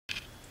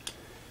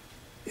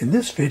In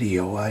this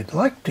video, I'd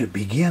like to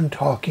begin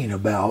talking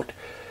about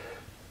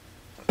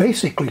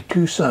basically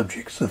two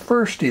subjects. The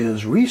first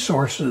is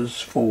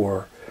resources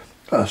for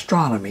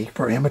astronomy,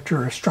 for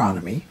amateur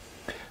astronomy,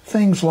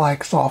 things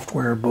like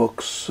software,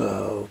 books,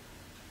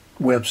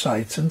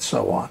 websites, and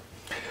so on,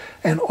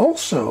 and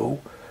also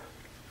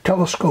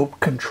telescope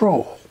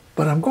control.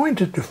 But I'm going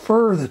to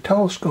defer the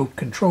telescope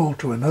control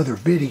to another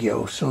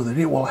video so that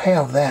it will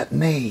have that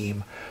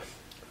name,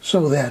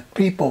 so that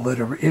people that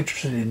are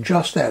interested in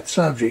just that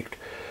subject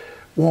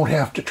won't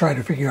have to try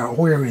to figure out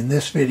where in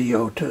this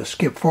video to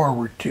skip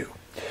forward to.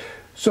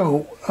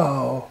 So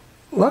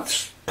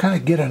let's kind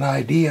of get an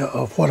idea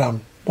of what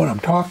I'm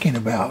talking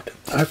about.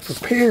 I've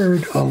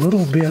prepared a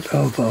little bit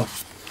of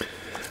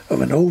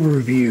an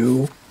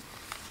overview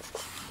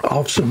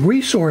of some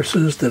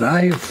resources that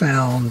I have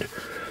found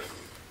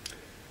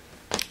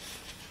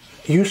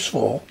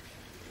useful,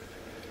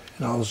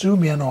 and I'll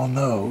zoom in on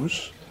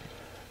those.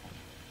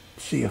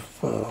 See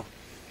if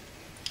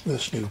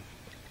this new,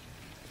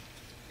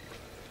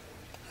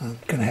 I'm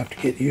going to have to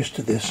get used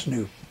to this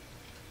new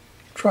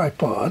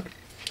tripod.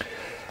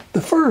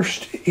 The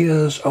first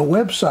is a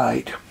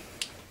website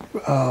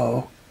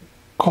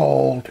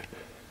called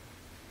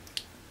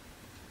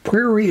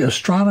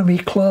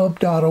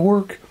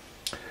prairieastronomyclub.org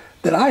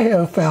that I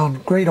have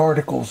found great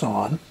articles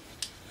on.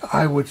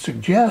 I would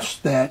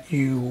suggest that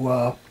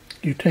you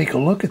take a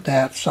look at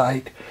that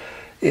site.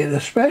 It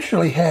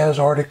especially has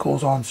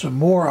articles on some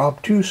more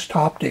obtuse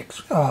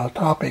topics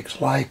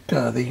like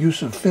the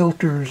use of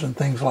filters and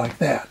things like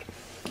that.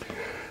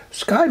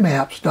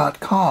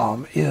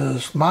 Skymaps.com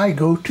is my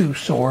go-to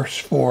source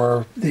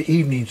for the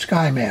evening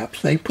sky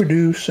maps. They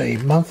produce a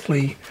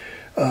monthly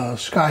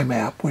sky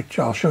map, which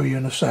I'll show you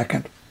in a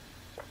second.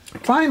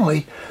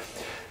 Finally,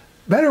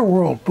 Better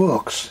World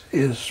Books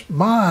is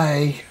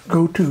my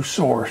go-to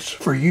source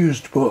for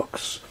used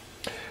books.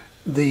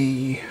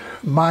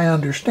 My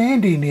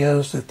understanding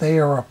is that they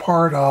are a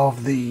part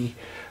of the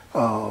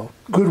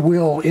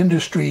Goodwill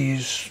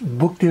Industries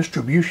book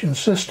distribution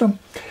system.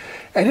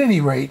 At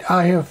any rate,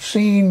 I have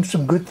seen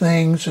some good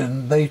things,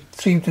 and they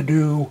seem to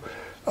do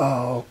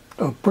a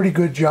pretty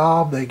good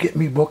job. They get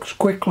me books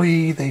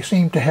quickly. They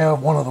seem to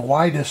have one of the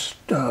widest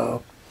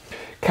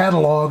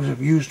catalogs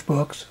of used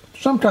books.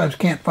 Sometimes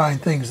can't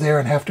find things there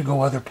and have to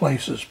go other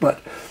places, but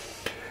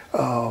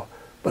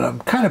I'm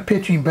kind of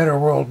pitching Better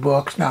World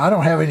Books. Now, I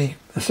don't have any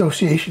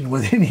association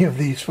with any of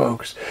these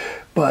folks,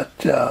 but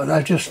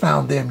I just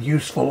found them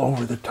useful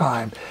over the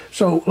time.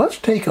 So let's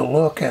take a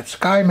look at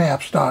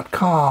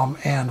skymaps.com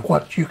and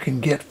what you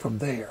can get from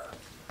there.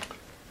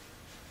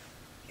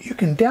 You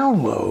can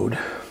download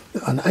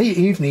an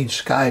evening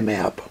sky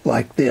map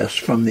like this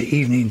from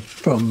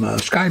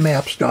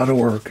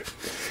skymaps.org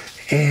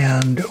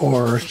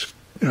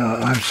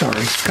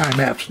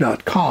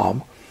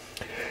skymaps.com.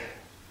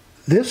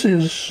 This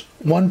is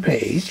one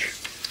page,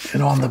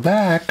 and on the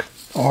back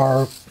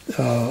are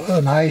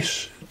a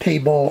nice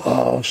table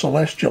of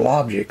celestial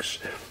objects.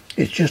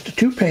 It's just a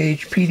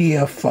two-page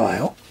PDF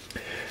file.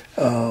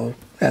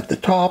 At the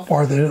top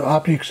are the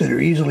objects that are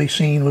easily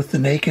seen with the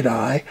naked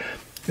eye,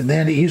 and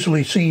then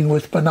easily seen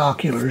with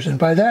binoculars. And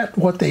by that,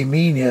 what they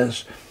mean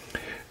is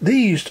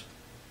these,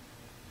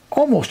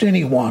 almost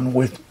anyone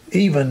with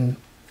even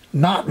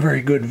not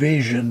very good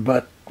vision,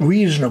 but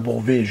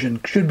reasonable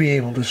vision, should be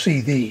able to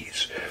see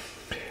these.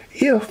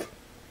 If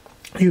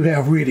you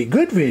have really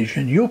good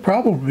vision, you'll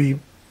probably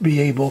be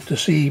able to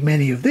see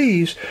many of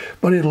these,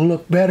 but it'll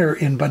look better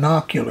in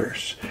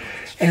binoculars.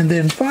 And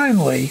then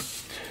finally,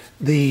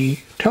 the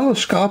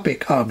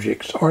telescopic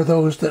objects are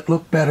those that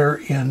look better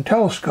in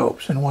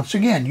telescopes. And once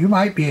again, you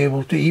might be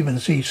able to even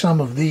see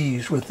some of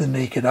these with the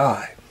naked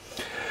eye.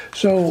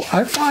 So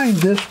I find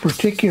this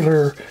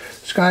particular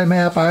sky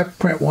map, I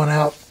print one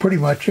out pretty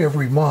much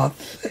every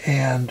month,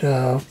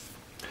 and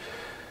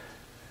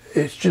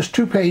it's just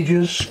 2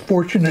 pages.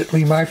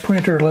 Fortunately, my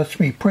printer lets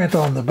me print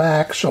on the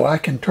back, so I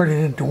can turn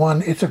it into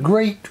one. It's a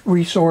great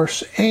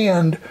resource,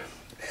 and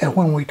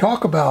when we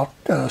talk about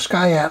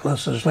sky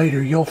atlases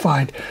later, you'll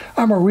find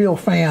I'm a real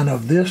fan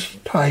of this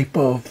type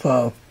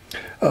of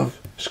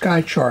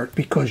sky chart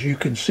because you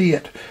can see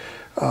it.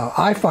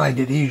 I find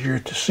it easier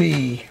to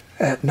see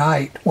at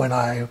night when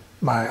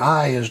my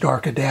eye is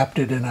dark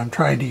adapted and I'm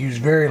trying to use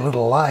very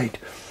little light.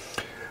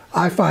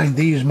 I find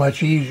these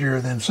much easier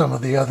than some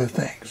of the other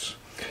things.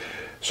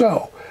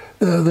 So,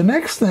 the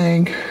next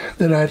thing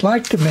that I'd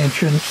like to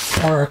mention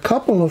are a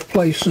couple of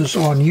places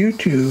on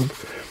YouTube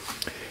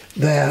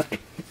that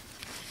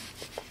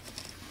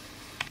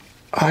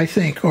I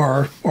think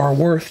are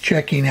worth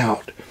checking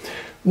out.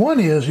 One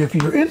is, if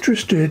you're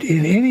interested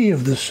in any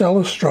of the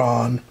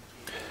Celestron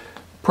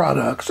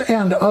products,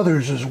 and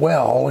others as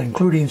well,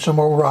 including some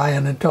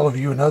Orion and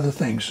Teleview and other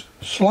things,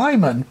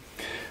 Slyman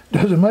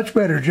does a much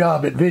better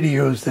job at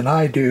videos than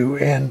I do,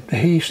 and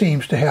he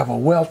seems to have a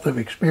wealth of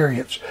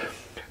experience.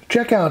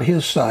 Check out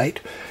his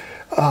site.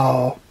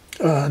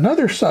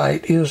 Another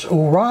site is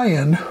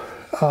Orion.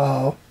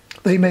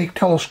 They make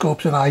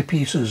telescopes and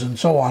eyepieces and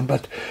so on,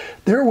 but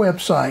their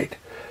website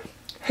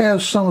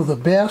has some of the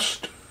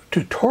best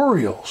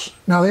tutorials.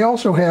 Now they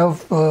also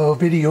have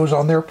videos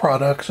on their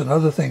products and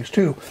other things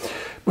too.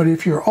 But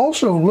if you're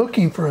also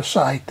looking for a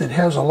site that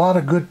has a lot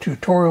of good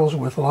tutorials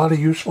with a lot of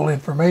useful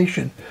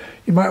information,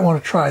 you might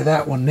want to try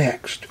that one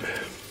next.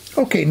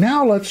 Okay,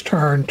 now let's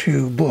turn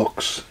to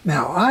books.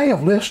 Now I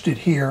have listed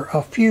here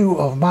a few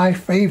of my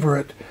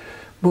favorite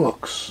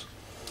books.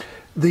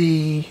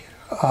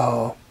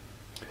 We'll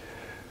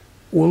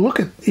look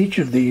at each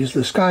of these.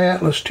 The Sky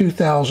Atlas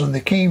 2000, the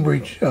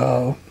Cambridge,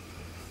 I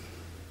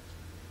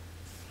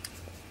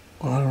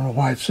don't know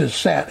why it says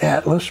Sat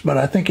Atlas, but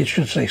I think it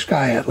should say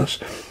Sky Atlas.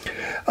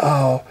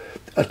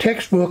 A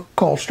textbook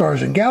called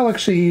Stars and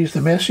Galaxies,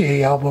 the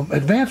Messier album,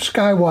 Advanced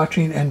Sky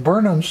Watching, and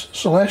Burnham's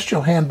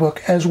Celestial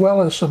Handbook, as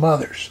well as some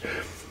others.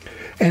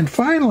 And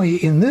finally,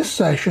 in this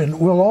session,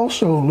 we'll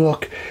also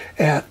look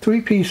at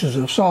 3 pieces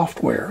of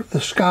software,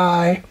 the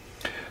Sky,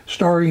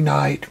 Starry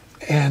Night,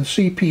 and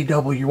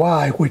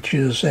CPWI, which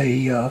is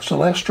a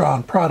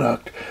Celestron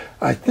product.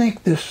 I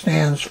think this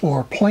stands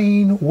for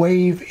Plane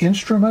Wave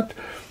Instrument.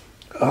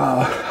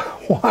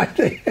 Why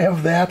they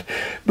have that,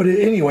 but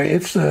anyway,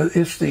 it's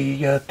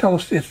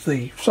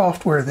the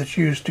software that's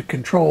used to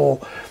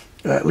control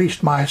at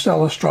least my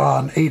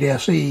Celestron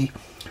 8SE,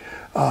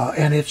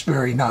 and it's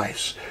very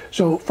nice.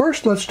 So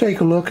first, let's take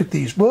a look at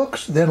these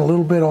books, then a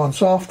little bit on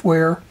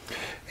software,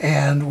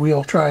 and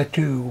we'll try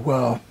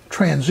to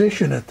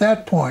transition at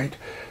that point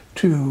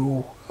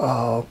to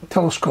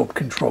telescope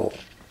control.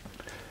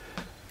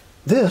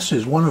 This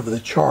is one of the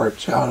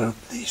charts out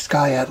of the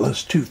Sky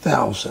Atlas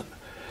 2000.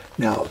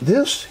 Now,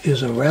 this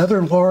is a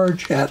rather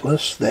large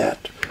atlas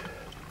that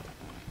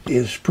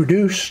is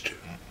produced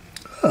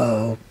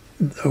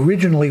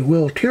originally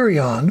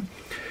Wiltirion.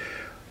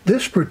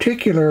 This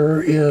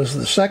particular is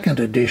the 2nd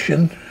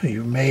edition.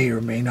 You may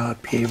or may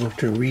not be able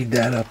to read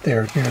that up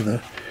there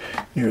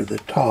near the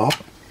top.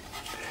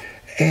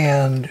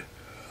 And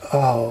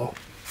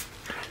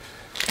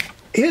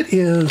it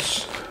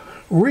is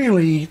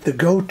really the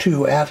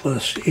go-to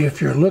atlas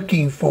if you're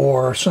looking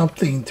for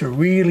something to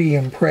really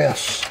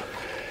impress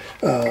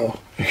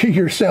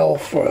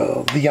yourself,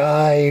 the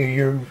eye,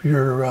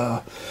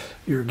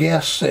 your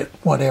guests, at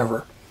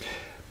whatever.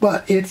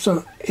 But it's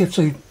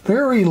a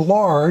very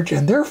large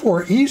and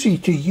therefore easy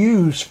to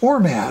use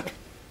format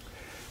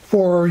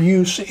for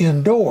use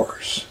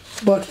indoors.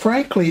 But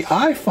frankly,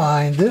 I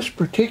find this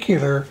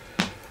particular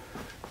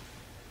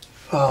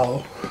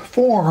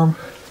form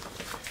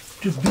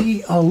to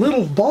be a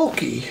little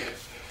bulky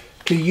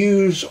to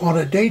use on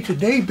a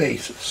day-to-day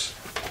basis.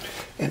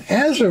 And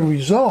as a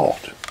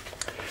result,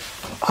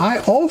 I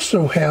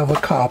also have a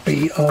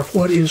copy of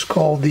what is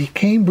called the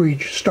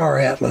Cambridge Star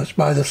Atlas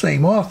by the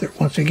same author.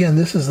 Once again,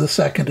 this is the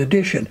 2nd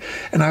edition.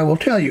 And I will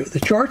tell you, the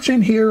charts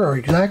in here are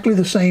exactly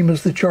the same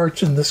as the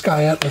charts in the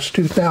Sky Atlas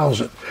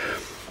 2000.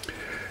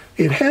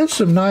 It has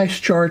some nice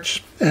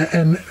charts,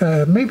 and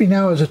maybe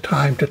now is a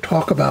time to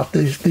talk about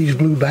these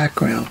blue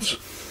backgrounds.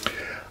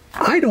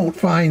 I don't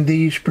find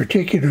these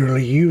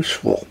particularly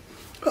useful.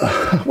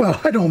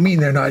 Well, I don't mean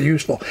they're not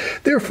useful.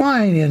 They're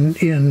fine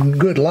in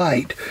good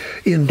light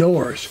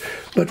indoors.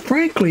 But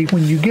frankly,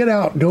 when you get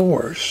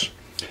outdoors,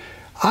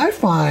 I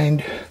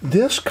find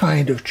this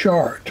kind of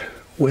chart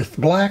with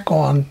black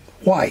on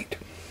white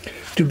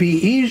to be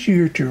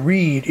easier to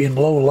read in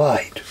low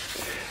light.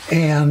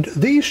 And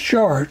these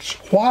charts,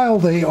 while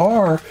they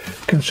are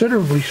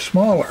considerably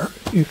smaller,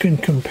 you can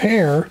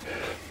compare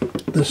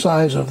the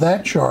size of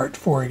that chart,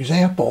 for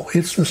example.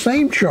 It's the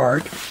same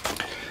chart.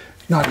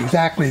 Not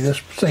exactly this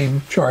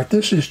same chart.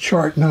 This is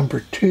chart number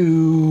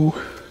 2.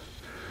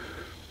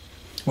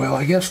 Well,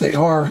 I guess they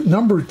are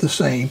numbered the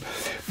same,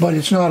 but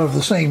it's not of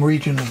the same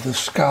region of the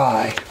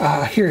sky.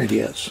 Here it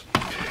is.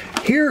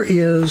 Here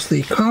is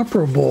the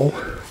comparable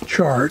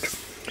chart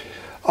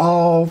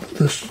of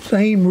the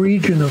same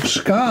region of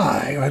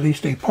sky, or at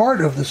least a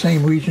part of the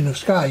same region of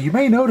sky. You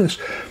may notice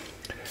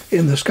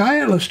in the Sky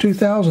Atlas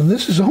 2000,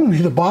 this is only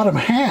the bottom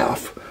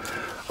half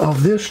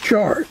of this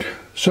chart.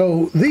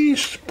 So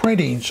these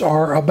printings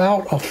are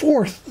about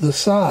 1/4 the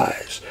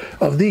size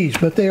of these,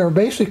 but they are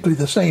basically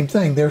the same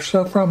thing. They're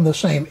from the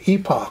same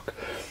epoch.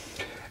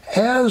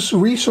 As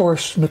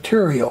resource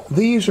material,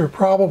 these are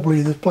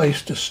probably the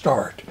place to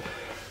start.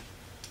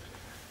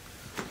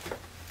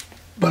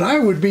 But I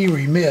would be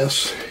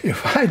remiss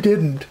if I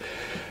didn't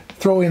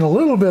throw in a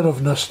little bit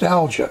of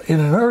nostalgia. In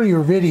an earlier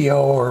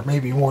video, or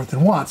maybe more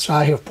than once,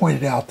 I have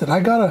pointed out that I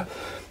got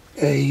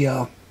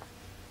a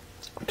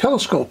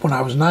telescope when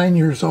I was 9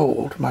 years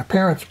old. My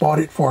parents bought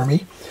it for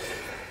me,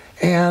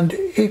 and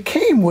it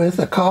came with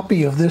a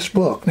copy of this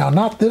book. Now,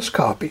 not this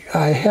copy.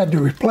 I had to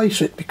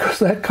replace it because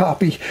that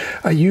copy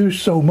I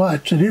used so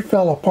much that it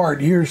fell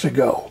apart years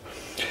ago.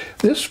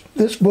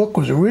 This book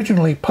was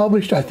originally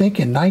published, I think,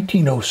 in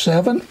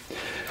 1907.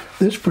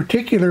 This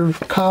particular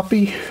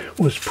copy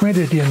was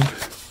printed in, I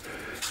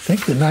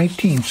think, the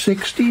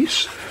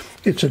 1960s.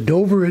 It's a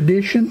Dover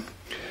edition.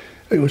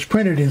 It was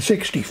printed in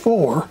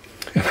 64,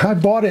 and I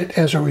bought it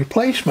as a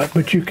replacement,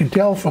 but you can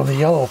tell from the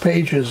yellow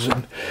pages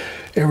and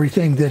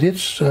everything that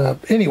it's...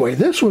 anyway,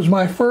 this was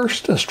my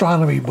first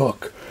astronomy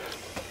book.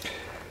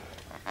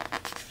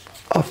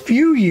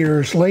 few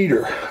years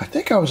later, I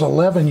think I was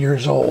 11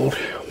 years old,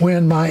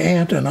 when my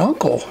aunt and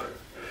uncle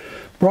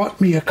brought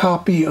me a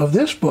copy of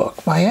this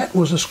book. My aunt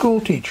was a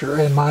school teacher,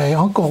 and my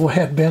uncle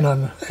had been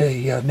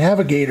a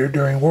navigator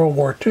during World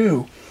War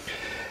II.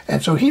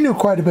 And so he knew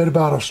quite a bit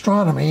about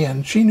astronomy,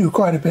 and she knew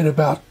quite a bit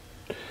about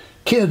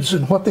kids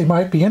and what they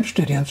might be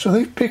interested in. So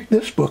they picked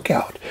this book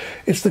out.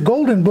 It's the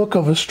Golden Book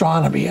of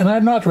Astronomy, and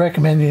I'm not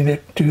recommending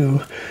it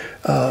to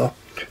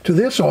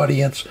this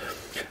audience.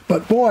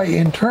 But boy,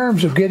 in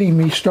terms of getting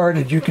me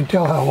started, you can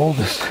tell how old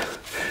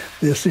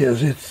this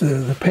is. It's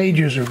the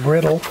pages are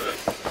brittle,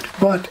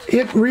 but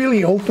it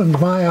really opened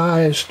my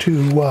eyes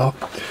to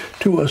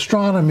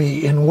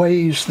astronomy in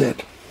ways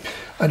that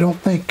I don't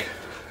think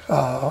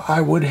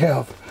I would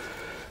have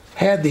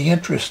had the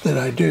interest that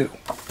I do.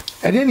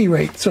 At any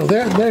rate, so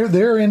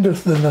they're into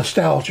the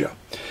nostalgia.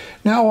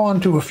 Now on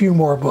to a few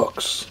more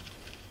books.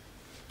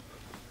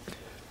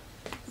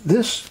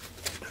 This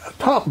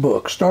top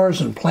book, Stars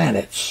and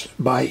Planets,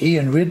 by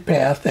Ian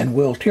Ridpath and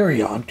Will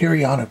Tirion.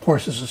 Tirion, of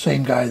course, is the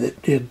same guy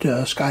that did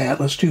Sky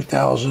Atlas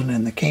 2000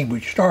 and the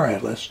Cambridge Star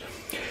Atlas.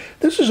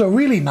 This is a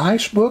really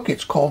nice book.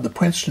 It's called the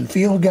Princeton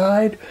Field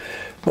Guide.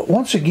 But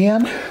once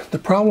again, the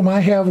problem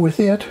I have with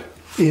it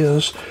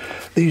is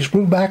these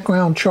blue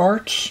background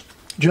charts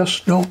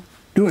just don't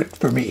do it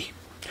for me.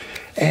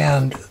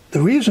 And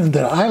the reason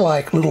that I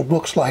like little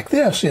books like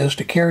this is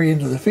to carry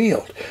into the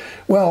field.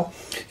 Well,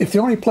 if the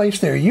only place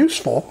they're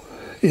useful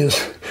is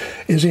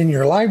in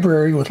your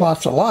library with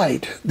lots of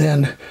light,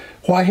 then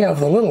why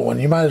have the little one?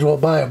 You might as well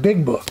buy a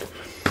big book.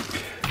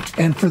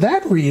 And for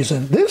that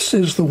reason, this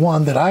is the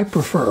one that I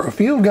prefer, A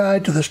Field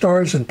Guide to the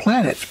Stars and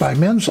Planets by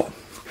Menzel.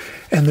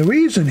 And the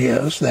reason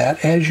is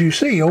that, as you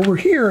see, over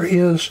here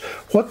is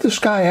what the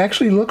sky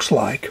actually looks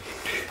like.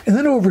 And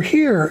then over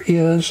here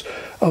is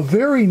a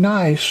very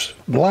nice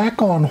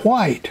black on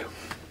white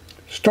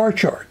star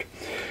chart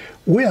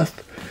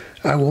with,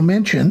 I will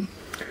mention,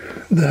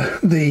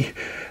 the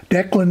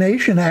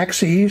declination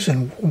axes,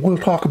 and we'll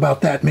talk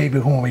about that maybe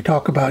when we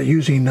talk about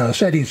using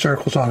setting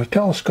circles on a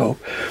telescope.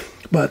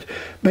 But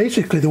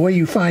basically the way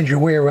you find your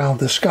way around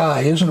the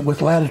sky isn't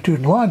with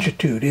latitude and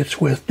longitude,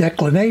 it's with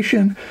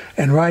declination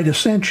and right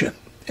ascension.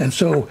 And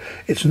so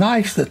it's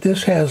nice that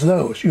this has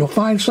those. You'll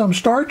find some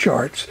star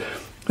charts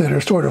that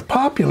are sort of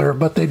popular,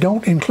 but they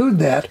don't include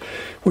that,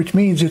 which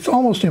means it's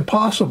almost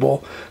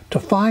impossible to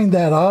find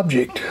that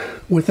object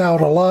without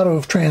a lot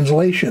of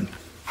translation.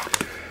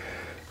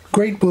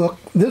 Great book.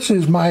 This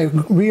is my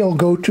real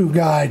go-to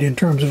guide in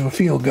terms of a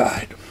field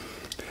guide.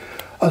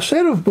 A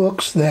set of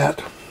books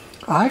that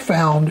I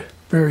found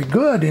very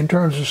good in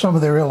terms of some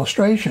of their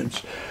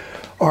illustrations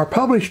are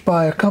published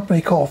by a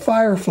company called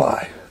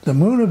Firefly. The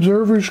Moon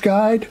Observer's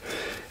Guide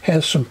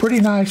has some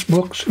pretty nice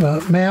books,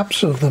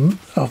 maps of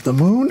the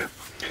moon.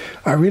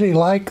 I really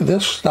like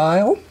this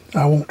style.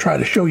 I won't try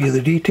to show you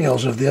the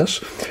details of this,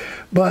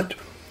 but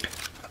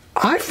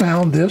I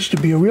found this to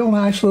be a real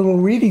nice little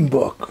reading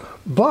book.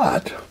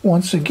 But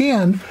once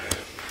again,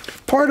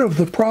 part of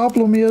the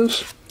problem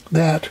is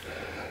that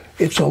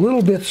it's a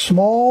little bit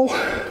small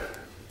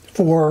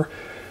for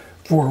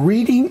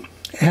reading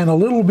and a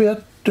little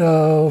bit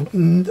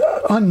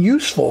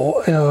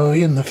unuseful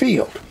in the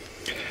field.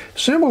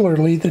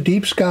 Similarly, the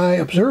Deep Sky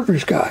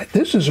Observer's Guide.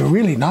 This is a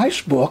really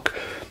nice book.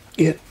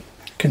 It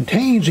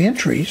contains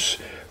entries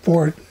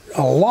for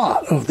a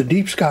lot of the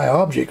deep sky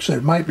objects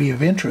that might be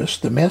of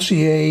interest, the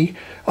Messier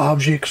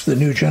objects, the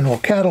New General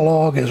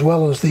Catalog, as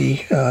well as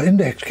the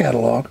Index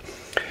Catalog,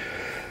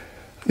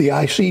 the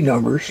IC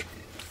numbers,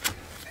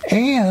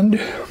 and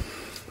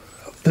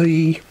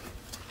the,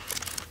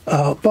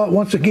 but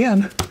once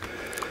again,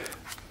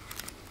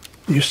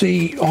 you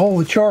see all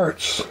the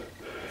charts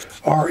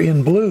are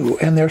in blue,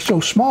 and they're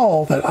so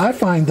small that I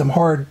find them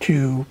hard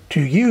to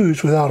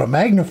use without a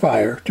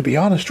magnifier, to be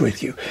honest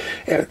with you.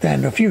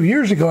 And a few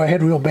years ago I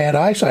had real bad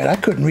eyesight. I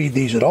couldn't read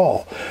these at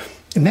all.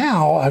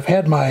 Now I've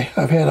had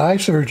eye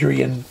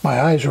surgery and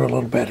my eyes are a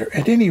little better.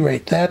 At any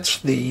rate, that's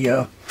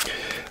the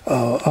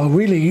a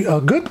really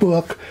good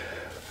book.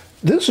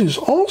 This is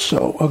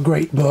also a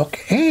great book,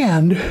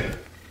 and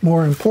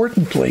more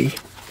importantly,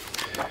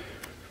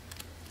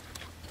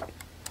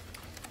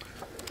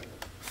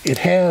 it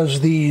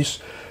has these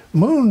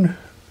moon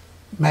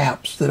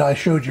maps that I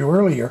showed you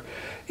earlier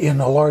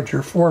in a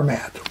larger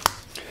format.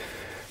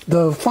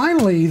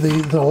 Finally,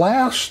 the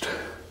last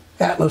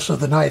atlas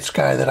of the night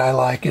sky that I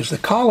like is the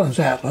Collins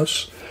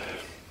Atlas.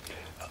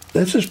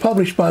 This is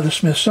published by the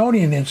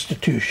Smithsonian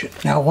Institution.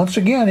 Now, once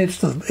again, it's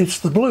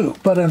the blue,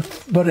 but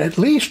at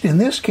least in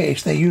this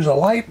case, they use a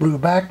light blue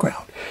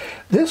background.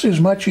 This is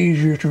much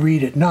easier to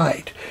read at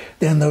night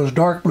than those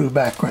dark blue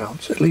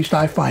backgrounds. At least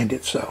I find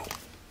it so.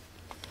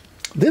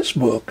 This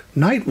book,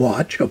 Night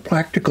Watch, A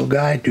Practical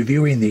Guide to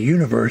Viewing the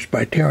Universe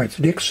by Terence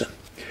Dixon,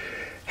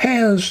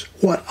 has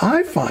what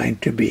I find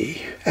to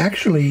be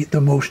actually the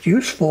most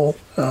useful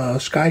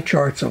sky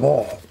charts of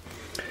all.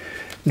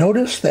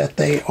 Notice that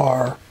they're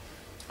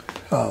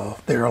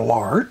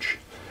large,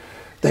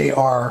 they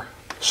are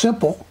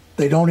simple,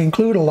 they don't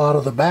include a lot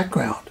of the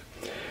background.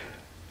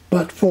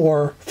 But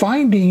for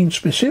finding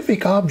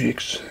specific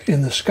objects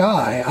in the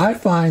sky, I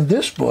find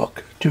this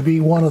book to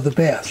be one of the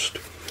best.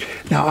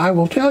 Now, I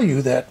will tell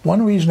you that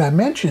one reason I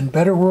mentioned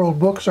Better World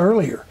books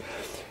earlier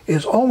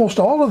is almost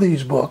all of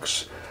these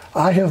books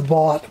I have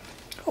bought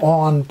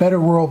on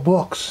Better World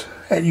Books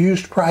at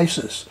used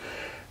prices.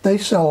 They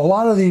sell a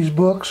lot of these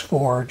books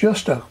for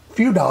just a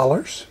few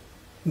dollars.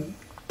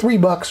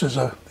 $3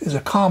 is a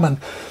common,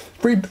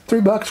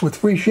 $3 with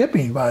free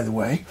shipping, by the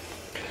way.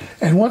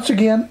 And once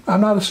again,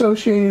 I'm not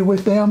associated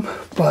with them,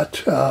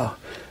 but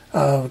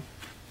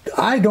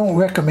I don't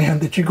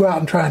recommend that you go out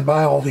and try and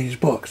buy all these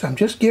books. I'm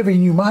just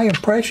giving you my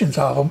impressions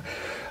of them.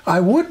 I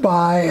would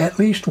buy at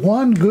least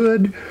one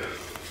book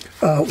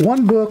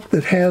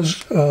that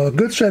has a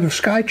good set of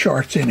sky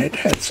charts in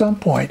it at some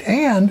point,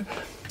 and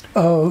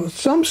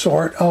some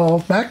sort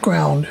of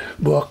background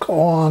book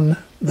on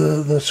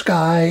the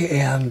sky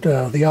and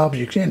the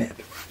objects in it.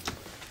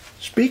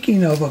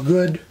 Speaking of a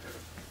good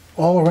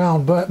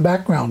all-around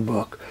background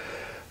book,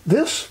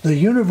 The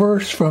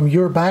Universe from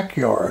Your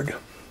Backyard,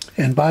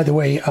 and by the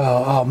way,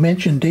 I'll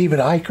mention David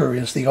Eicher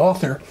is the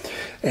author,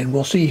 and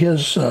we'll see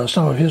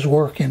some of his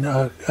work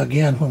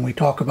again when we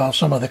talk about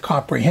some of the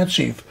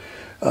comprehensive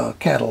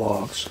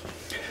catalogs.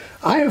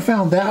 I have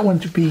found that one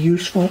to be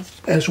useful,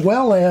 as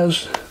well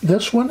as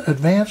this one,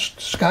 Advanced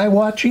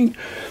Skywatching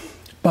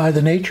by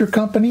the Nature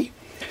Company.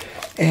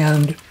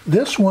 And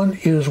this one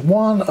is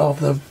one of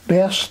the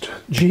best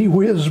gee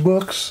whiz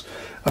books.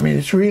 I mean,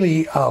 it's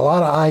really a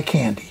lot of eye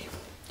candy.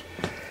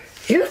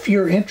 If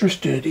you're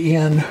interested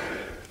in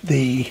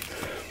the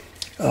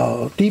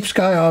deep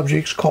sky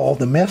objects called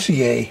the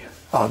Messier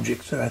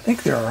objects, I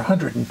think there are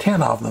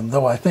 110 of them,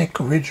 though I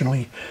think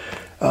originally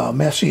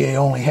Messier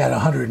only had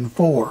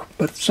 104,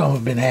 but some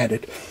have been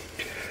added.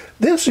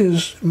 This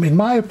is, in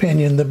my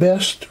opinion, the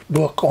best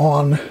book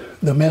on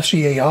the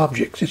Messier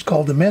objects. It's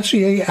called the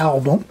Messier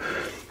Album,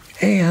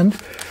 and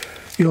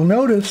you'll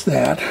notice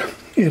that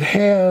it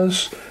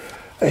has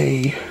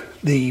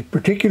the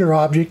particular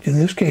object. In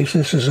this case,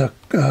 this is a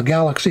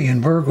galaxy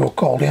in Virgo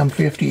called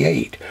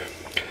M58.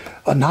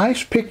 A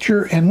nice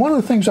picture, and one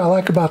of the things I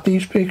like about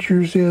these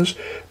pictures is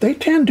they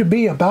tend to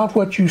be about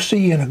what you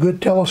see in a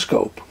good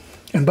telescope.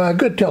 And by a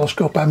good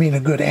telescope, I mean a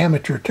good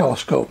amateur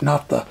telescope,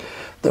 not the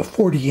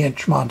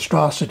 40-inch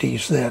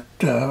monstrosities that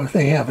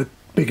they have at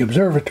big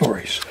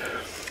observatories.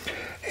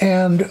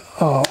 And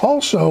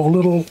also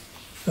little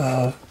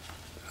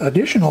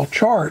additional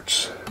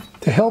charts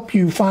to help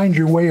you find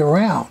your way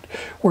around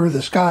where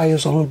the sky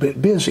is a little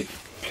bit busy.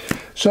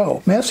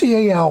 So,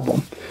 Messier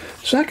Album.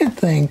 Second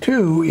thing,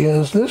 too,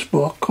 is this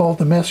book called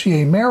the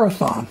Messier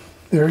Marathon.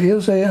 There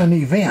is an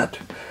event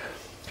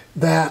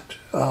that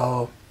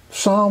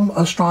some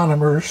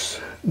astronomers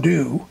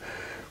do,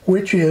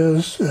 which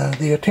is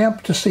the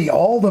attempt to see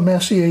all the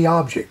Messier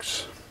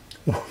objects.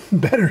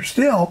 Better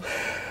still,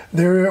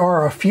 there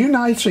are a few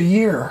nights a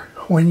year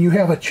when you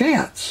have a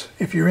chance,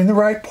 if you're in the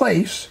right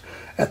place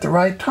at the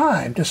right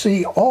time, to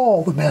see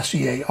all the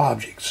Messier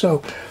objects.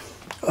 So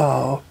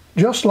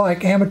just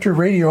like amateur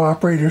radio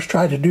operators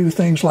try to do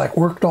things like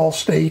worked all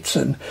states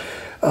and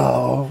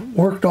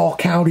worked all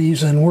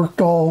counties and worked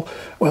all,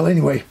 well,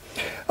 anyway,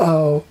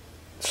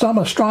 some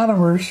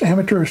astronomers,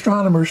 amateur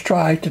astronomers,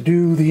 try to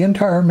do the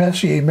entire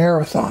Messier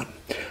Marathon.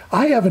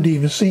 I haven't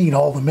even seen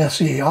all the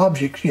Messier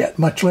objects yet,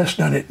 much less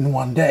done it in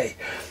one day.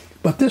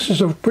 But this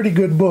is a pretty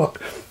good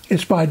book.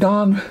 It's by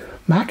Don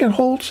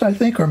Mackenholtz, I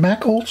think, or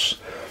Macholtz,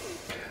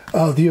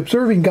 The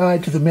Observing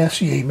Guide to the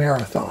Messier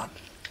Marathon.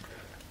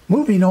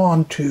 Moving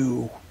on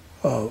to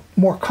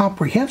more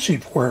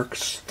comprehensive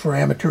works for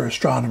amateur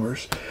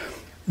astronomers.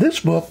 This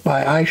book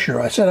by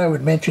Eicher, I said I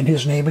would mention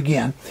his name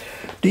again,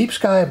 Deep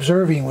Sky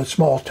Observing with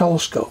Small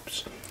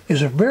Telescopes,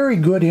 is a very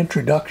good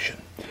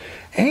introduction.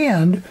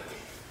 And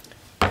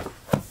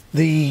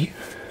the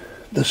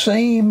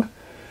same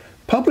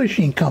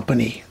publishing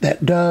company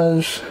that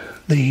does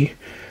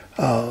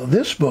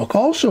this book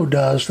also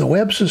does the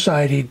Webb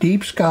Society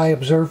Deep Sky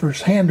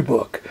Observer's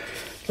Handbook.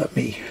 Let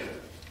me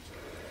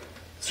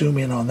zoom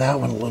in on that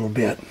one a little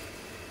bit.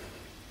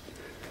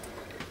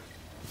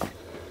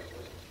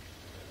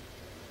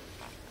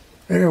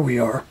 There we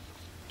are.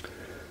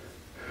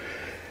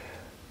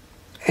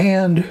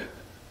 And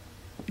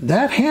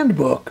that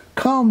handbook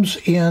comes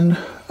in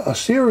a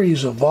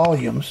series of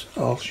volumes.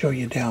 I'll show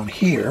you down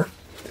here.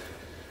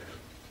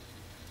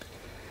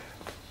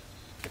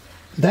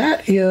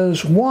 That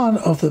is one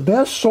of the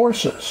best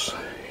sources.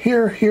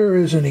 Here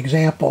is an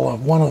example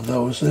of one of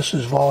those. This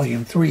is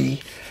volume 3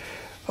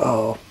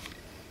 on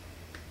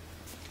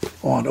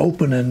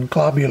open and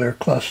globular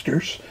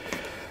clusters.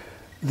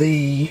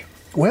 The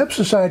Webb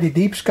Society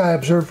Deep Sky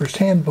Observer's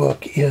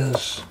Handbook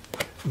is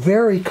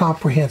very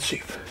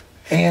comprehensive,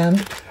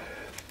 and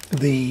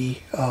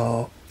it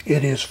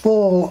is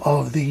full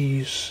of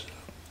these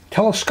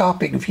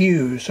telescopic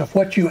views of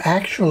what you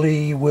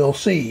actually will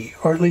see,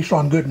 or at least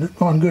on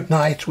good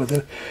nights with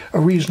a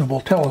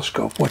reasonable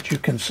telescope, what you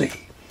can see.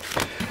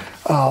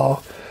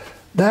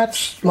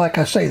 That's, like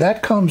I say,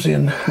 that comes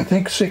in, I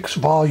think, 6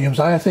 volumes.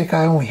 I think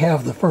I only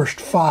have the first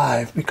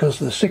 5 because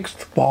the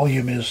 6th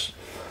volume is,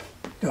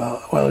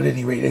 well, at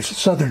any rate, it's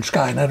Southern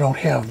Sky, and I don't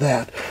have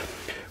that.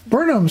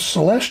 Burnham's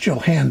Celestial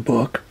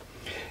Handbook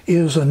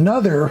is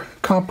another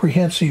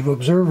comprehensive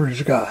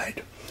observer's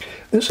guide.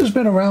 This has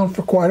been around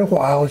for quite a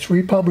while. It's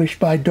republished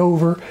by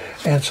Dover,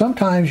 and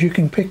sometimes you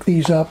can pick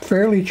these up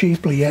fairly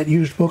cheaply at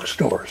used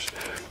bookstores.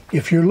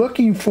 If you're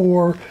looking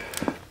for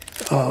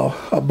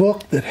a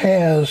book that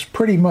has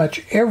pretty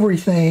much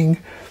everything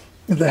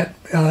that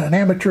an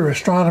amateur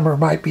astronomer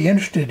might be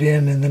interested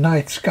in the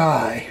night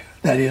sky,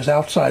 that is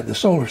outside the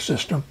solar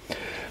system,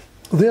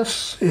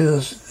 this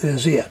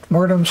is it.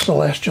 Burnham's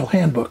Celestial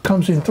Handbook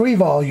comes in 3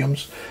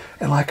 volumes,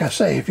 and like I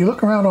say, if you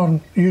look around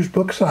on used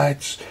book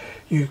sites,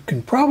 you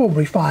can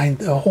probably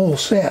find a whole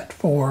set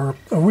for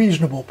a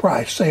reasonable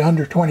price, say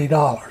under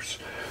 $20.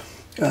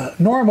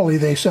 Normally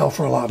they sell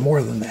for a lot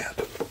more than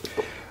that.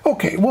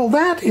 Okay, well,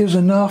 that is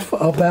enough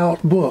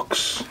about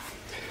books.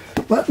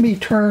 Let me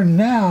turn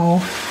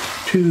now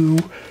to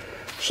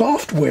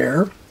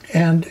software,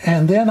 and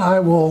then I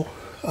will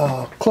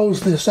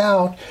close this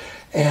out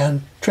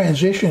and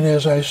transition,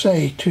 as I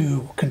say,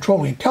 to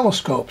controlling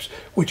telescopes,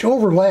 which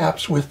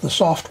overlaps with the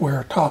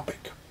software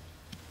topic.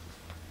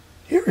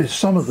 Here is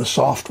some of the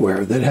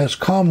software that has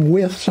come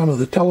with some of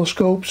the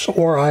telescopes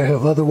or I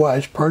have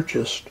otherwise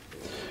purchased.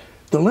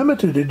 The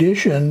limited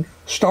edition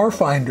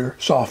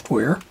Starfinder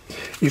software,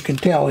 you can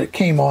tell it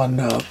came on,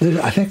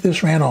 I think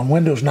this ran on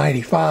Windows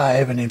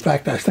 95, and in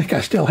fact I think I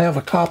still have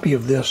a copy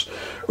of this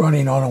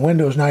running on a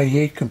Windows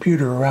 98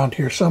 computer around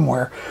here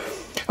somewhere.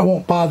 I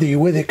won't bother you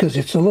with it because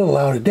it's a little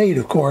out of date,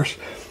 of course,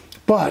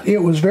 but it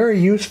was very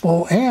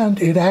useful, and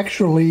it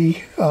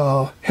actually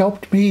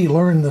helped me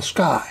learn the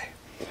sky.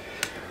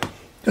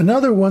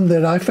 Another one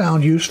that I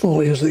found useful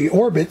is the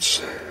Orbits,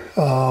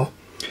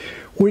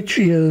 which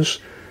is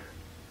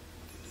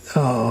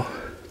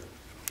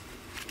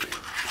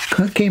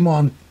came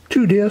on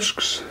 2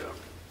 discs.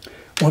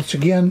 Once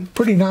again,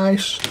 pretty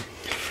nice.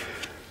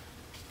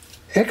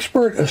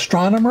 Expert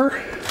Astronomer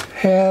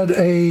had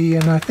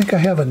and I think I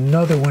have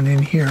another one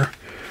in here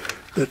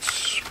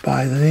that's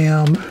by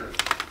them.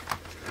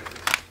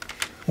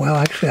 Well,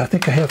 actually, I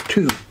think I have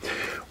 2.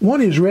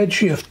 One is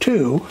Redshift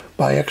 2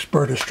 by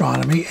Expert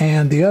Astronomy,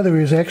 and the other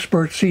is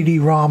Expert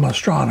CD-ROM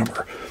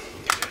Astronomer.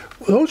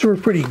 Those were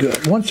pretty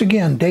good. Once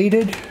again,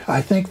 dated.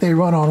 I think they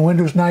run on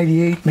Windows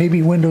 98,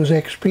 maybe Windows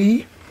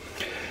XP.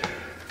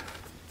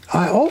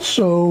 I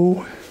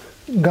also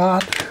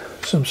got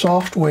some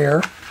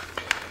software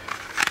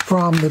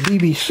from the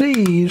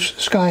BBC's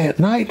Sky at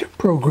Night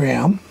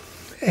program,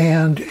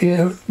 and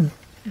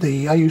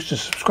I used to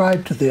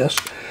subscribe to this,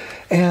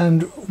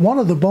 and one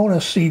of the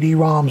bonus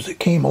CD-ROMs that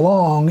came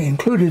along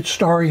included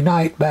Starry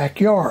Night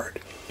Backyard.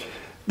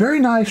 Very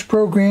nice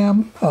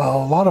program, a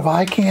lot of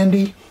eye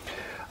candy.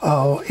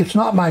 It's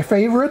not my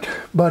favorite,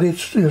 but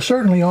it's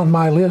certainly on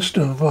my list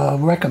of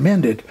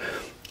recommended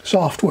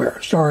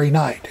software, Starry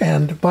Night.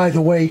 And by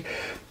the way,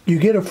 you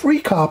get a free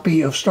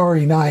copy of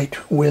Starry Night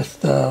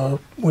with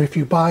if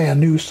you buy a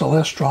new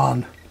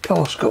Celestron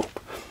telescope.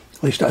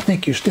 At least I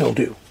think you still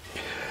do.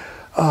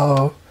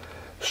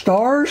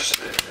 Stars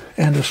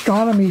and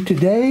Astronomy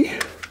Today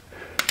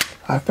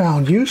I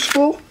found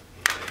useful.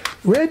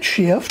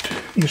 Redshift,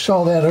 you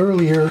saw that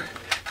earlier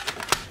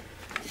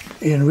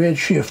in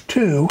Redshift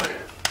 2.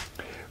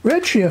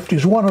 Redshift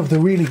is one of the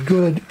really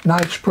good,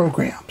 nice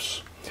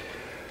programs.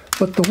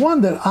 But the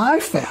one that I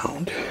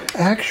found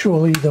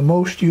actually the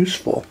most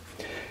useful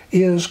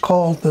is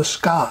called The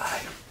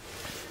Sky.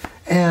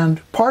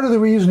 And part of the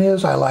reason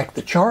is I like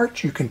the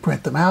charts. You can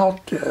print them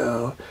out.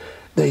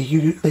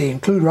 They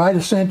include right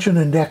ascension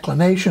and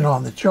declination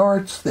on the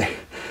charts.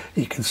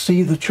 You can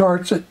see the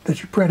charts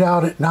that you print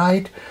out at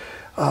night.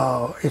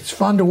 It's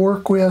fun to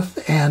work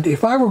with. And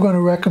if I were going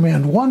to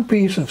recommend one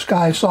piece of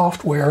sky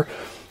software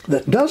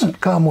that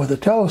doesn't come with a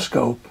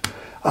telescope,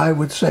 I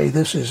would say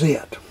this is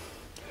it.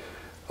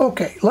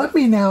 Okay, let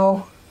me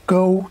now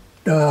go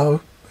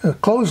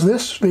close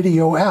this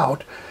video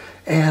out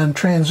and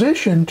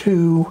transition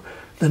to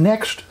the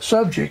next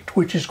subject,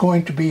 which is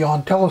going to be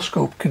on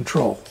telescope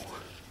control.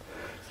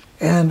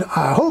 And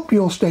I hope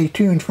you'll stay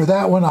tuned for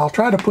that one. I'll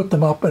try to put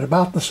them up at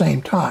about the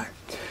same time.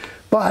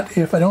 But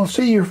if I don't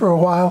see you for a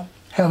while,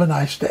 have a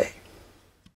nice day.